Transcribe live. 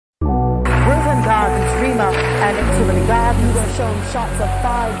corner and into the garden. We were shown shots of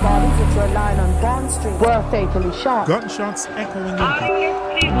 5 bodies which were lying on Bond Street were fatally shot. Gunshots echoing in.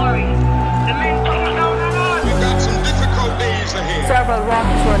 We've got some difficult days ahead. Several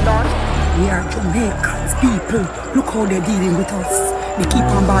rockets were launched. We are Jamaican's people. Look how they're dealing with us. They keep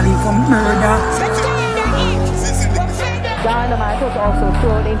on balling for murder. Dynamite was also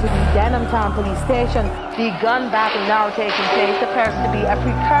thrown into the Denham Town police station. The gun battle now taking place appears to be a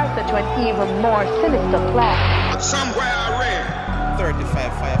precursor to an even more sinister plot. But somewhere I read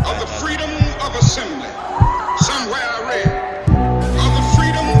 35 of the freedom of assembly. Somewhere I read of the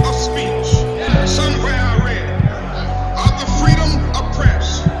freedom of speech. Somewhere I read of the freedom of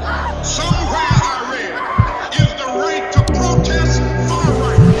press. Somewhere I read is the right to protest for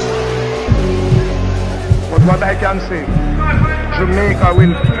rights. But what I can say, Jamaica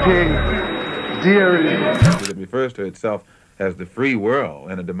will pay dearly. It refers to itself as the free world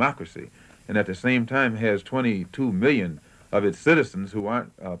and a democracy, and at the same time has 22 million of its citizens who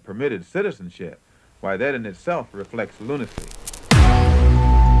aren't permitted citizenship. Why, that in itself reflects lunacy.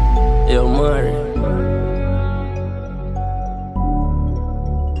 Yo, Murray.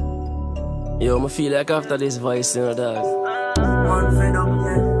 Yo, I feel like after this voice, you know, dog. Man fed up,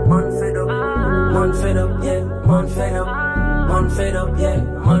 yeah, man fed up. Man fed up, yeah, man fed up. Man fed up, yeah,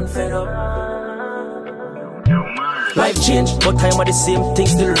 man fed up. Life change, but time are the same,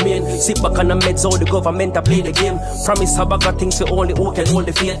 things still remain. Sit back on the meds, all the government a play the game. Promise have got things for only who can hold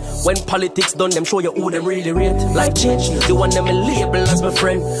the faith. When politics done, them show you who them really rate. Life change, the one them a label as my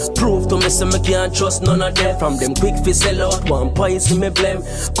friend. Prove to me so me can't trust none of them. From them quick fi sell out, one poison me blame.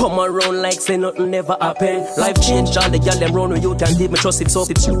 Come around like say nothing never happen. Life change, all the y'all them run with you can deep me trust it so.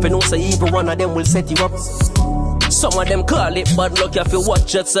 It's you know say even one of them will set you up. Some of them call it bad luck if you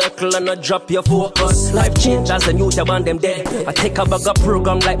watch your circle and not drop your focus. Life change as the youth, you want them dead. I take a bag of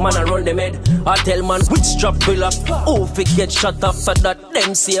program like man I run them head. I tell man which drop fill up. Oh, if it get shot after that,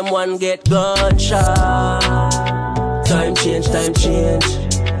 them same one get gunshot. Time change, time change.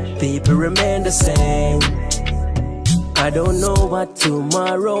 People remain the same. I don't know what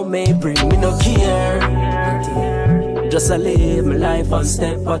tomorrow may bring, me no care. Just I live my life one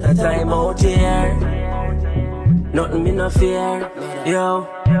step at a time out here. Nothing me no fear, yo.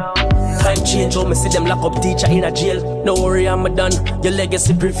 Time change, how me see them lock up teacher in a jail. No worry, I'm done, your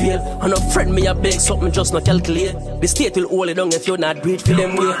legacy prevail. And a friend me a beg, something just not calculate. The state will hold it down if you not breathe for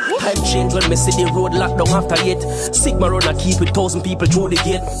them way. Time change when me see the road locked down after 8. Sigma run a keep with 1,000 people through the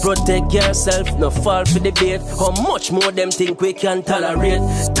gate. Protect yourself, no fall for the bait. How much more them think we can tolerate?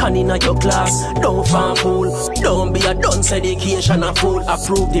 Turn in at your class, don't fan fool. Don't be a dunce, education a fool.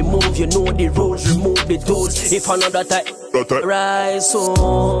 Approve the move, you know the rules, remove the tools. If another time, rise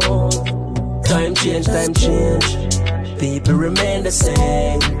home. Time change, time change. People remain the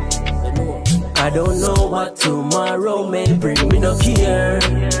same. I don't know what tomorrow may bring, me no care.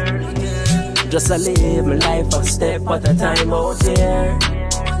 Just I live my life one step at a time out there.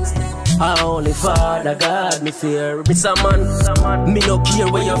 I only Father God me fear. Mr. Man, me no care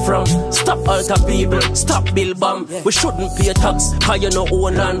where you're from. Stop alter people, stop bill bomb. We shouldn't pay tax, cause you no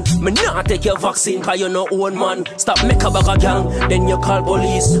own land. Me not take your vaccine, cause you no own man. Stop make a bag of gang, then you call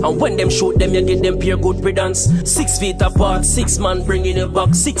police. And when them shoot them, you give them pure good riddance. 6 feet apart, 6 man bringing you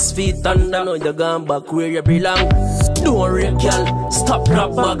back. 6 feet under, now you gone back where you belong. Don't rape y'all, stop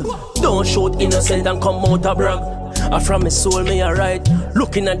rap bag. Don't shoot innocent and come out a brag. I from my soul me a right.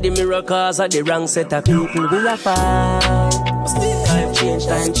 Looking at the mirror cause of the wrong set of people we a fight. Time change,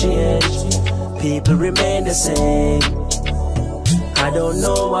 time change. People remain the same. I don't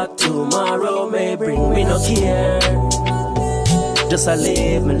know what tomorrow may bring, me no care. Just I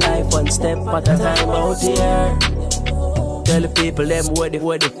live my life one step at a time out here. Tell the people them where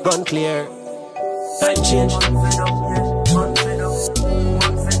the gun clear. Time change.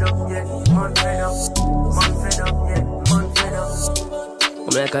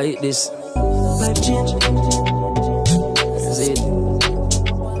 I'm like I eat this. Life change. Is it?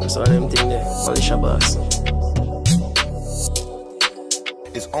 That's one of them thing there. All the Shabbos.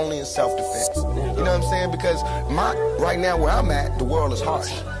 It's only in self-defense. You know what I'm saying? Because right now where I'm at, the world is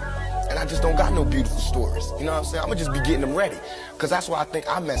harsh. And I just don't got no beautiful stories. You know what I'm saying? I'm gonna just be getting them ready. Because that's why I think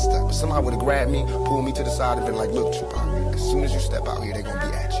I messed up. If somebody would have grabbed me, pulled me to the side and been like, look, Tupac, as soon as you step out here, they're gonna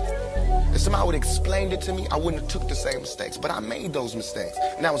be at you. If somebody would have explained it to me, I wouldn't have took the same mistakes. But I made those mistakes.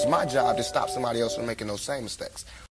 Now it's my job to stop somebody else from making those same mistakes.